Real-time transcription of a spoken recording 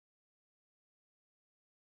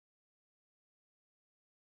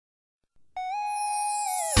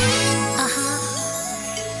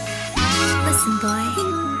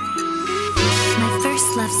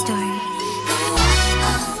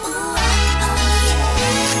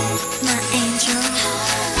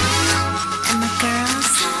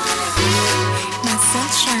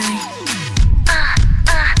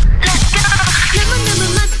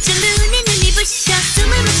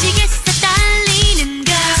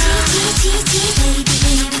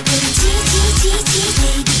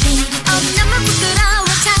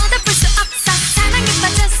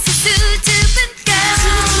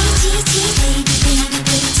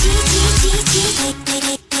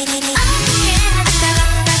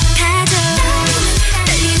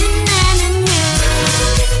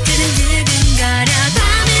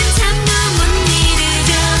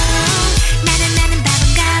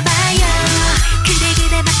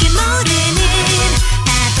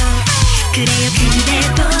그래요 그대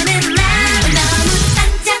보는 날 너무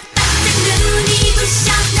반짝반짝 눈이 부셔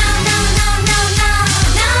No no no no no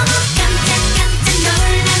너무 깜짝깜짝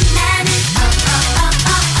놀란 나는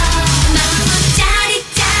너무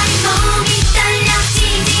짜릿짜릿 몸이 떨려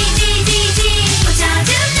지지지지지 꽂혀준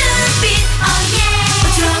눈빛 oh yeah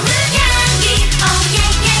좋은 향기 oh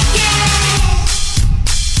yeah yeah yeah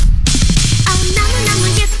너무너무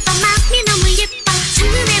예뻐 맘이 너무 예뻐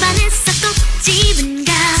첫눈에 반했어 꼭 집은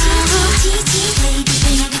가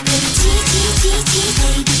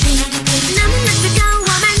너무나 뜨거워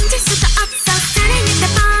만질 수가 없어 사랑을 다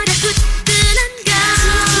버려 후끈한 거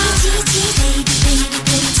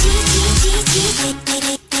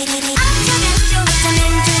어쩌면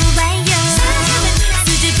좋아요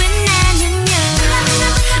수줍은 나는요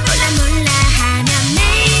몰라 하면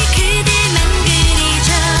매일 그대만 그리죠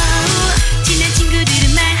친한 친구들은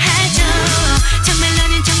말하죠 정말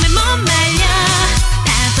너는 정말 못 말려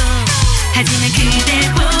바보 하지만 그대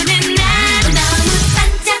보는 날 너무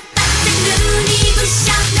반짝반짝 눈이 부셔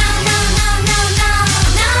No no no no no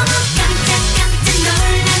너무 깜짝깜짝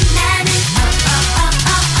놀란 나는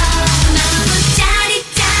너무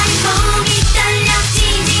짜릿짜릿 몸이 떨려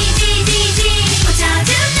지지지지지 꽂혀준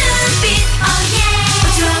눈빛 oh yeah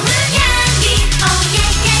좋은 향기 oh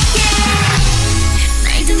yeah yeah yeah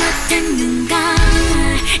말도 못하는 걸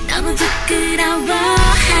너무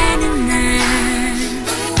부끄러워하는 날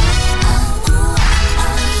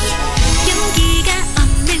용기가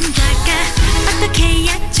없는 걸까 어떻게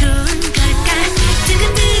해야 좋은 걸까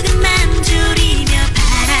두근두근만 졸이며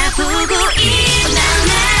바라보고 있는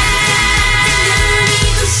날 눈이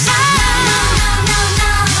부셔 No no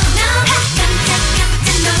no no 깜짝깜짝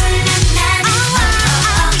놀란 나는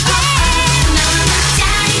너무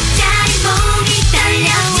짜릿짜릿 몸이 떨려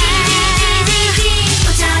지지지지지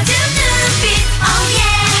꽂혀준 눈빛 oh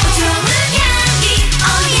yeah 좋은 향기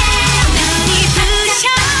oh yeah 눈이 부셔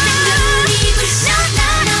눈이 부셔 No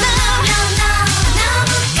no no no no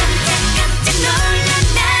너무 깜짝깜짝 놀란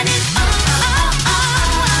나는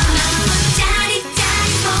너무 짜릿짜릿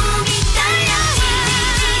몸이 떨려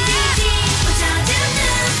지지지지지 꽂혀준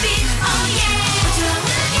눈빛 oh yeah 좋은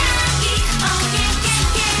향기 oh yeah yeah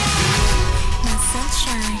yeah My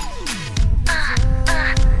sunshine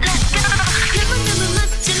너무너무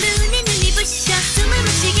멋져 눈이 부셔 숨을 못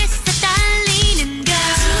쉬겠어 떨리는 걸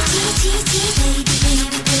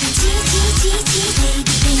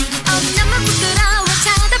너무 부끄러워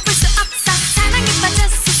쳐다볼 수 없어 사랑에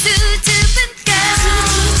빠졌어 수줍은 걸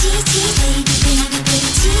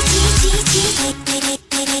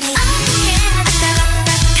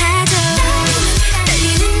아따락딱하죠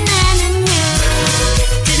떨리는 나는요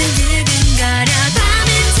두근두근거려 밤은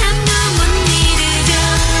잠도 못 이루죠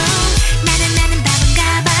나는 바본가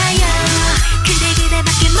봐요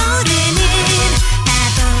그대밖에 모르는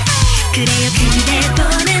바보 그래요 그대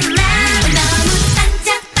보는 날 너무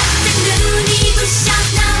반짝반짝 눈이 부셔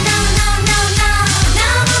No no no no no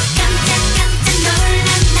너무 깜짝깜짝 놀란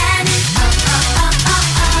나는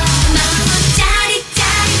너무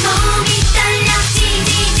짜릿짜릿 몸이 떨려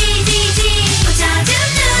지지지지지 꽂혀준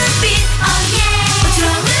눈빛 oh yeah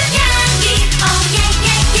좋은 향기 oh yeah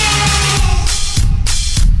yeah yeah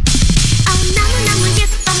너무너무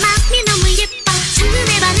예뻐 맘이 너무 예뻐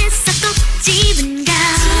첫눈에 반했어 꼭 집은 가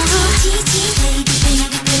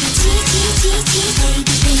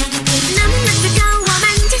너무나 뜨거워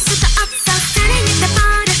만질 수가 없어 사랑을 다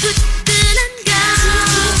버려 후끈한 거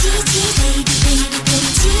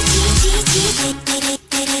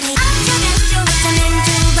어쩌면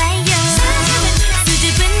좋아요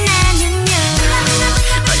수줍은 나는요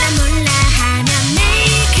몰라 하면 매일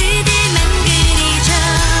그대만 그리죠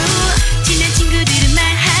친한 친구들은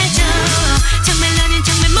말하죠 정말 너는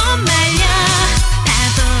정말 못 말려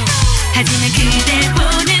바보 하지만